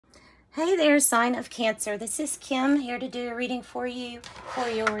Hey there, sign of Cancer. This is Kim here to do a reading for you for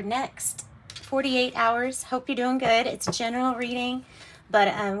your next 48 hours. Hope you're doing good. It's a general reading,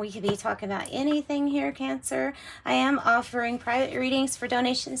 but we could be talking about anything here, Cancer. I am offering private readings for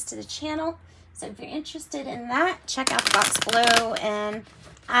donations to the channel. So if you're interested in that, check out the box below and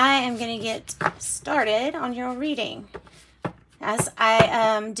I am going to get started on your reading. As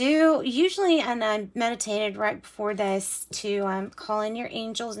I do usually, and I meditated right before this to call in your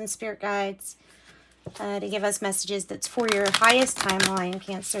angels and spirit guides to give us messages that's for your highest timeline,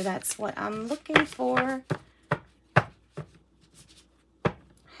 Cancer. That's what I'm looking for.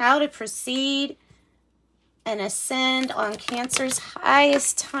 How to proceed and ascend on Cancer's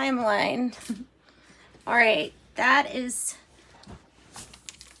highest timeline. All right, that is...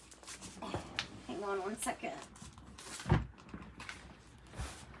 Hang on one second.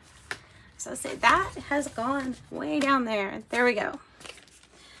 So say that has gone way down there. There we go.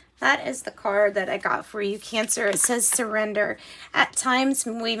 That is the card that I got for you, Cancer. It says surrender. At times,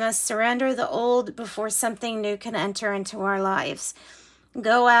 we must surrender the old before something new can enter into our lives.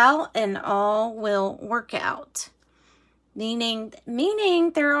 Go out and all will work out. Meaning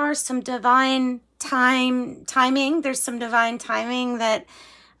there are some divine timing. There's some divine timing that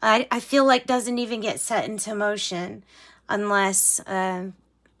I feel like doesn't even get set into motion unless...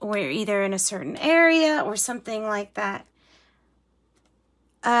 we're either in a certain area or something like that.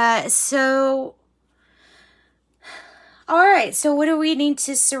 All right, so what do we need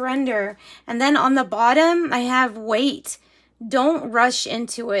to surrender? And then on the bottom, I have wait. Don't rush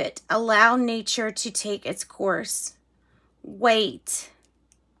into it. Allow nature to take its course. Wait.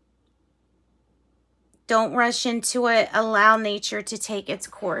 Don't rush into it. Allow nature to take its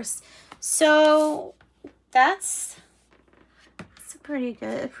course. So that's pretty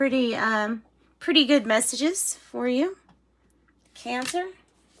good, pretty good messages for you, Cancer.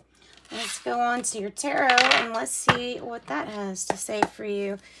 Let's go on to your tarot and let's see what that has to say for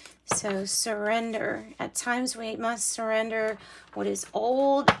you. So surrender. At times we must surrender what is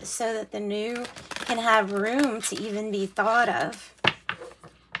old so that the new can have room to even be thought of.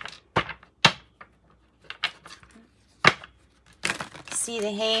 See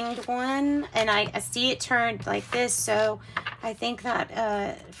the Hanged One, and I see it turned like this, so I think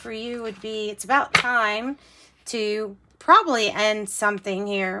that for you would be, it's about time to probably end something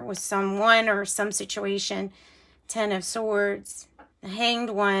here with someone or some situation. Ten of Swords. The Hanged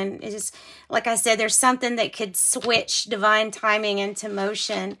One is, like I said, there's something that could switch divine timing into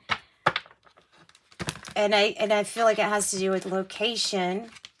motion. And I feel like it has to do with location.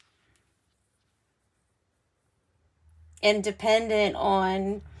 And dependent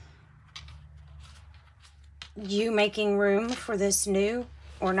on you making room for this new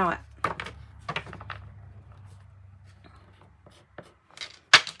or not.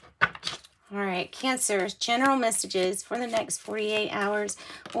 All right, Cancer, general messages for the next 48 hours.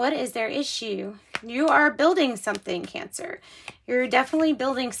 What is their issue? You are building something, Cancer. You're definitely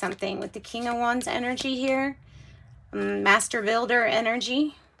building something with the King of Wands energy here. Master Builder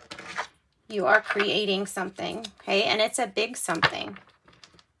energy. You are creating something, okay? And it's a big something.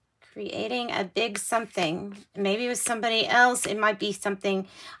 Creating a big something. Maybe with somebody else, it might be something,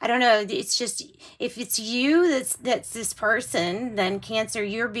 I don't know. It's just, if it's you that's this person, then Cancer,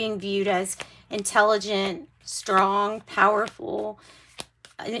 you're being viewed as intelligent, strong, powerful,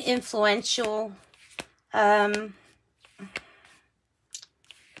 influential,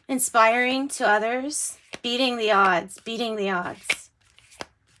 inspiring to others, beating the odds.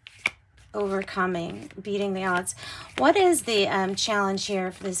 Overcoming, beating the odds. What is the challenge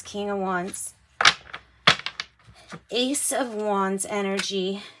here for this King of Wands? Ace of Wands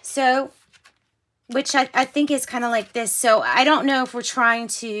energy. So, which I think is kind of like this. So, I don't know if we're trying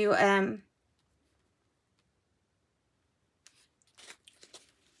to...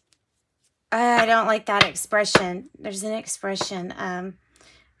 I don't like that expression. There's an expression.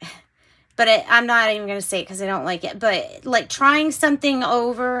 But I'm not even going to say it because I don't like it. But like trying something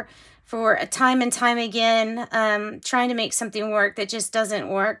over... for a time and time again, trying to make something work that just doesn't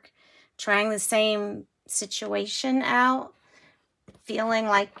work, trying the same situation out, feeling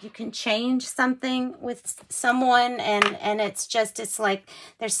like you can change something with someone, and it's like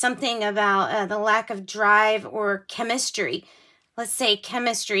there's something about the lack of drive or chemistry. Let's say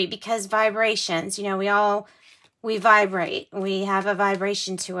chemistry, because vibrations, you know, we vibrate, we have a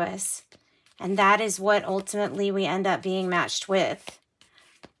vibration to us, and that is what ultimately we end up being matched with.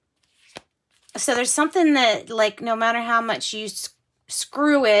 So there's something that, like, no matter how much you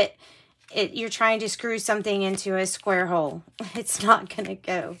screw it, you're trying to screw something into a square hole. It's not going to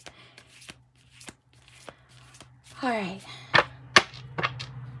go. All right.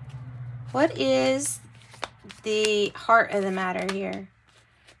 What is the heart of the matter here?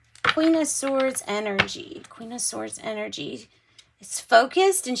 Queen of Swords energy. Queen of Swords energy. It's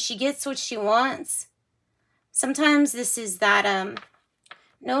focused and she gets what she wants. Sometimes this is that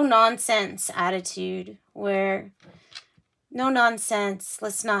no nonsense attitude where no nonsense.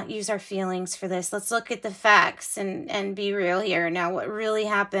 Let's not use our feelings for this. Let's look at the facts and be real here. Now, what really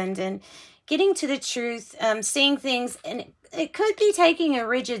happened and getting to the truth, seeing things, and it could be taking a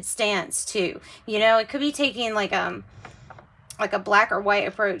rigid stance too. You know, it could be taking like a black or white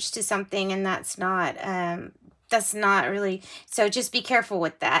approach to something, and that's not really, so just be careful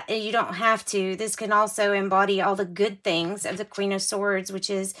with that. You don't have to. This can also embody all the good things of the Queen of Swords, which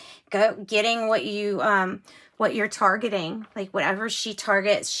is getting what you're targeting. Like whatever she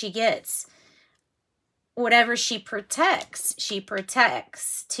targets, she gets. Whatever she protects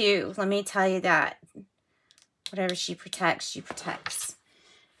too. Let me tell you that. Whatever she protects, she protects.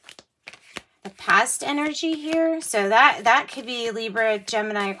 The past energy here. So that could be Libra,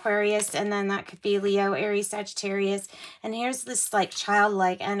 Gemini, Aquarius, and then that could be Leo, Aries, Sagittarius. And here's this like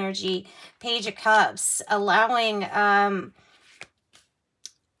childlike energy, Page of Cups, allowing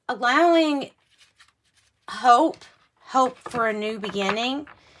hope for a new beginning.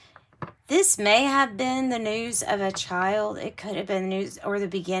 This may have been the news of a child. It could have been news or the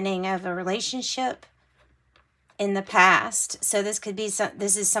beginning of a relationship in the past. So this could be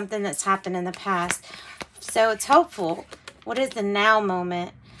this is something that's happened in the past. So it's hopeful. What is the now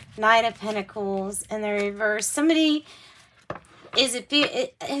moment? Knight of Pentacles in the reverse. Somebody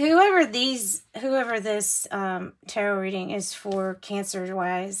whoever this tarot reading is for, Cancer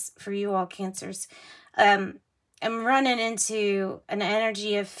wise, for you all Cancers. I'm running into an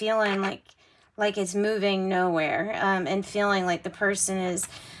energy of feeling like it's moving nowhere, and feeling like the person is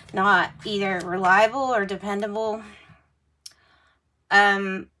not either reliable or dependable,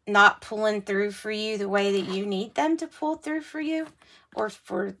 not pulling through for you the way that you need them to pull through for you, or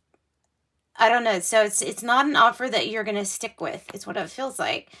for, I don't know. So it's not an offer that you're going to stick with. It's what it feels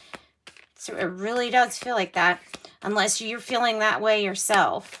like. So it really does feel like that, unless you're feeling that way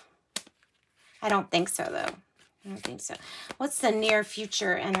yourself. I don't think so, though. I don't think so. What's the near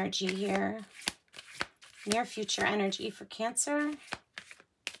future energy here? Near future energy for Cancer.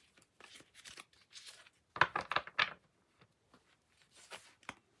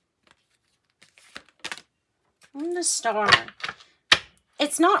 And the Star.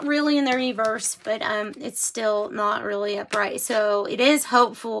 It's not really in the reverse, but it's still not really upright. So it is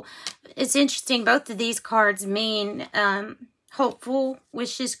hopeful. It's interesting. Both of these cards mean hopeful,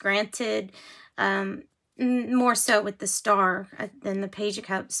 wishes granted. More so with the Star than the Page of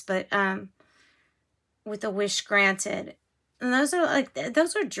Cups, but with a wish granted. And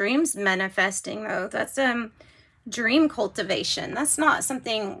those are dreams manifesting, though. That's dream cultivation. That's not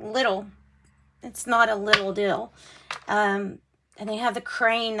something little. It's not a little deal. And they have the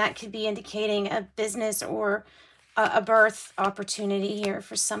crane. That could be indicating a business or a birth opportunity here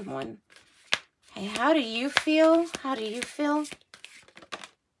for someone. Hey, how do you feel? How do you feel?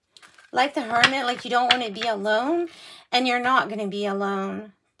 Like the Hermit, like you don't want to be alone. And you're not going to be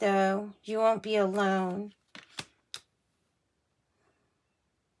alone, though. You won't be alone.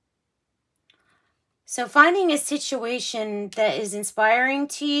 So finding a situation that is inspiring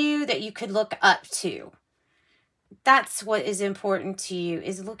to you, that you could look up to. That's what is important to you,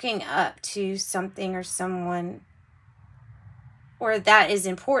 is looking up to something or someone, or that is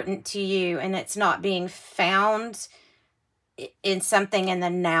important to you, and it's not being found in something in the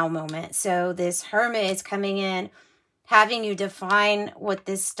now moment. So this Hermit is coming in, having you define what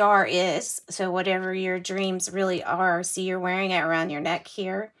this Star is. So whatever your dreams really are. See, you're wearing it around your neck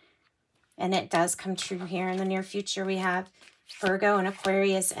here. And it does come true here in the near future. We have Virgo and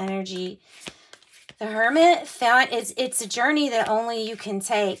Aquarius energy. The Hermit found it's a journey that only you can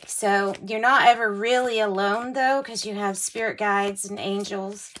take. So you're not ever really alone, though, because you have spirit guides and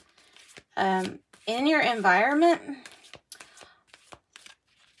angels in your environment.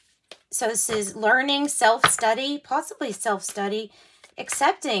 So this is learning, self-study, possibly self-study,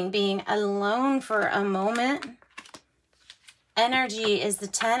 accepting being alone for a moment. Energy is the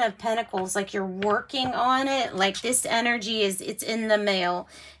Ten of Pentacles, like you're working on it. Like this energy it's in the mail.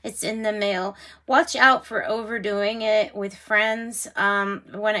 It's in the mail. Watch out for overdoing it with friends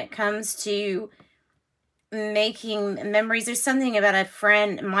when it comes to making memories. There's something about a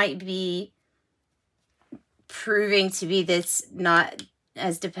friend might be proving to be this not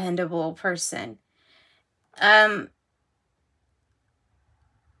as dependable person.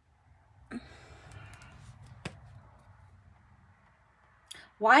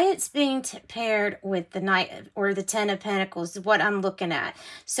 why it's being paired with the Knight or the Ten of Pentacles is what I'm looking at.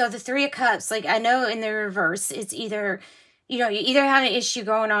 So the Three of Cups, like I know in the reverse, it's either, you know, you either have an issue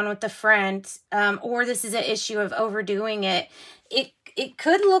going on with a friend, or this is an issue of overdoing it. It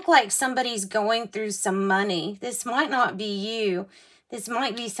could look like somebody's going through some money. This might not be you. This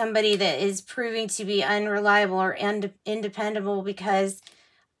might be somebody that is proving to be unreliable or independable because,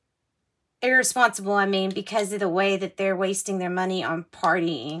 irresponsible, I mean, because of the way that they're wasting their money on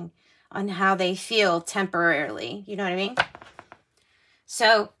partying, on how they feel temporarily. You know what I mean?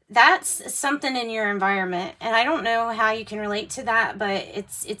 So that's something in your environment. And I don't know how you can relate to that, but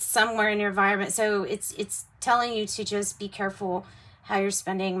it's somewhere in your environment. So it's telling you to just be careful how you're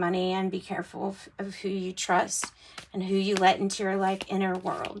spending money and be careful of who you trust and who you let into your like inner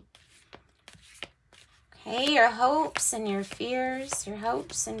world. Okay, your hopes and your fears, your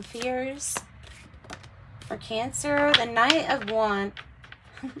hopes and fears for Cancer, the Knight of Wands.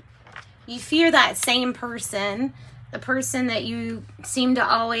 You fear that same person, the person that you seem to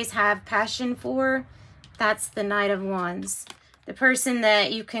always have passion for. That's the Knight of Wands. The person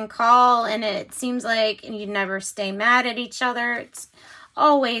that you can call and it seems like you never stay mad at each other. It's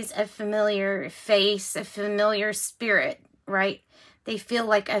always a familiar face, a familiar spirit, right? They feel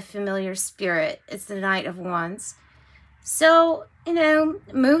like a familiar spirit. It's the Knight of Wands. So, you know,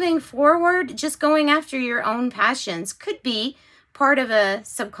 moving forward, just going after your own passions could be part of a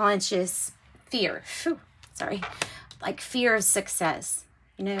subconscious fear. Sorry. Like fear of success,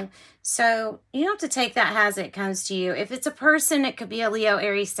 you know. So you don't have to take that as it comes to you. If it's a person, it could be a Leo,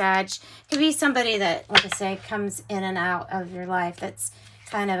 Aries, Sag. It could be somebody that, like I say, comes in and out of your life. That's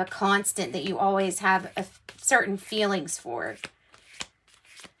kind of a constant that you always have certain feelings for.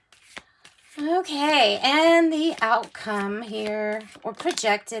 Okay, and the outcome here, or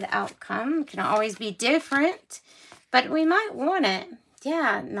projected outcome, can always be different, but we might want it.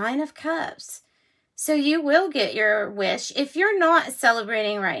 Yeah, Nine of Cups. So you will get your wish. If you're not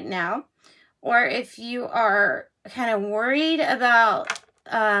celebrating right now, or if you are kind of worried about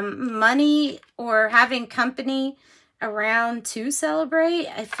money or having company around to celebrate,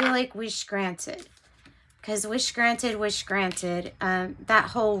 I feel like wish granted. Because wish granted, wish granted. That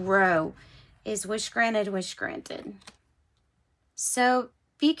whole row is wish granted, wish granted. So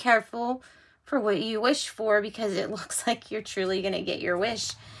be careful for what you wish for because it looks like you're truly going to get your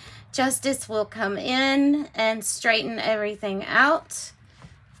wish. Justice will come in and straighten everything out.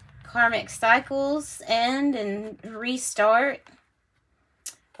 Karmic cycles end and restart.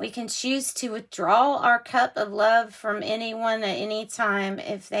 We can choose to withdraw our cup of love from anyone at any time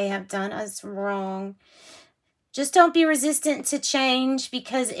if they have done us wrong. Just don't be resistant to change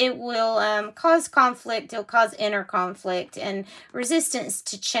because it will cause conflict. It'll cause inner conflict and resistance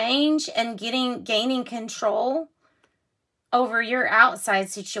to change and gaining control over your outside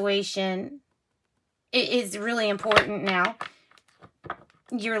situation. It is really important now.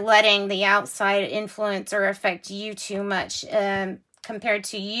 You're letting the outside influence or affect you too much compared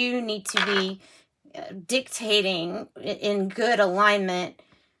to you need to be dictating in good alignment.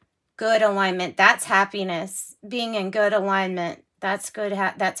 Good alignment, that's happiness. Being in good alignment, that's good.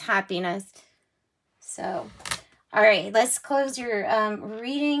 That's happiness. So, all right, let's close your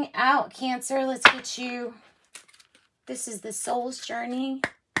reading out, Cancer. Let's get you. This is the soul's journey.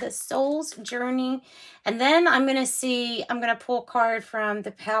 The soul's journey. And then I'm going to pull a card from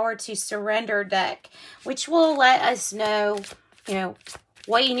the Power to Surrender deck, which will let us know, you know,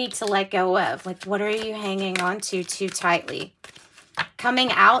 what you need to let go of. Like, what are you hanging on to too tightly?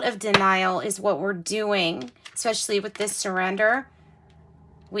 Coming out of denial is what we're doing, especially with this surrender.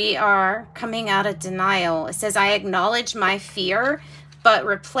 We are coming out of denial. It says, I acknowledge my fear, but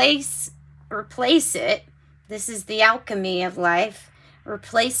replace it. This is the alchemy of life.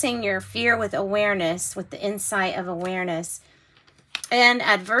 Replacing your fear with awareness, with the insight of awareness. And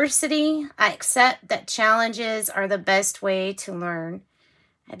adversity, I accept that challenges are the best way to learn.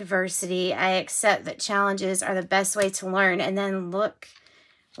 Adversity, I accept that challenges are the best way to learn. And then look,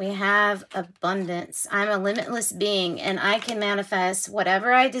 we have abundance. I'm a limitless being and I can manifest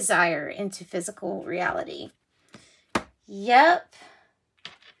whatever I desire into physical reality. Yep.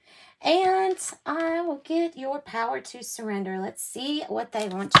 And I will get your Power to Surrender. Let's see what they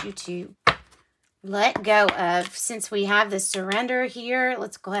want you to let go of. Since we have the surrender here,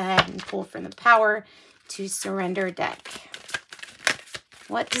 let's go ahead and pull from the Power to Surrender deck.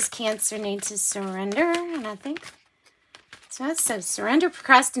 What does Cancer need to surrender? And I think, so surrender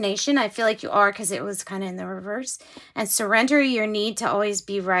procrastination. I feel like you are because it was kind of in the reverse. And surrender your need to always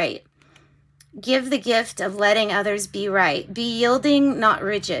be right. Give the gift of letting others be right. Be yielding, not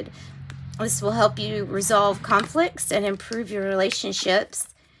rigid. This will help you resolve conflicts and improve your relationships.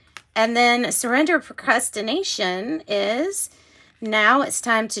 And then surrender procrastination is now it's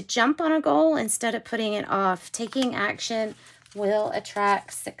time to jump on a goal instead of putting it off. Taking action will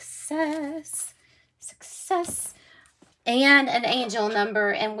attract success. Success. And an angel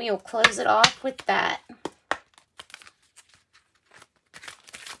number, and we'll close it off with that.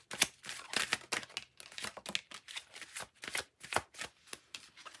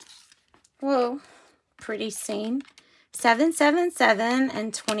 Whoa, pretty scene. 777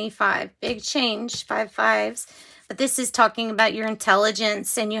 and 25. Big change, 5 5s. But this is talking about your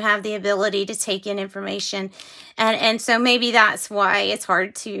intelligence, and you have the ability to take in information. And so maybe that's why it's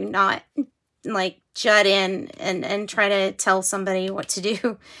hard to not like jut in and try to tell somebody what to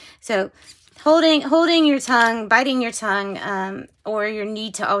do. So holding your tongue, biting your tongue, or your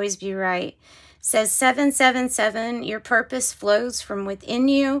need to always be right. Says 777, your purpose flows from within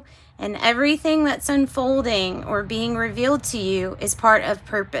you, and everything that's unfolding or being revealed to you is part of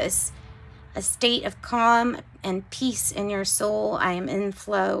purpose. A state of calm and peace in your soul. I am in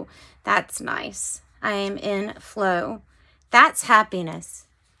flow. That's nice. I am in flow. That's happiness.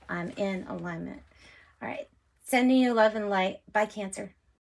 I'm in alignment. All right. Sending you love and light. Bye, Cancer.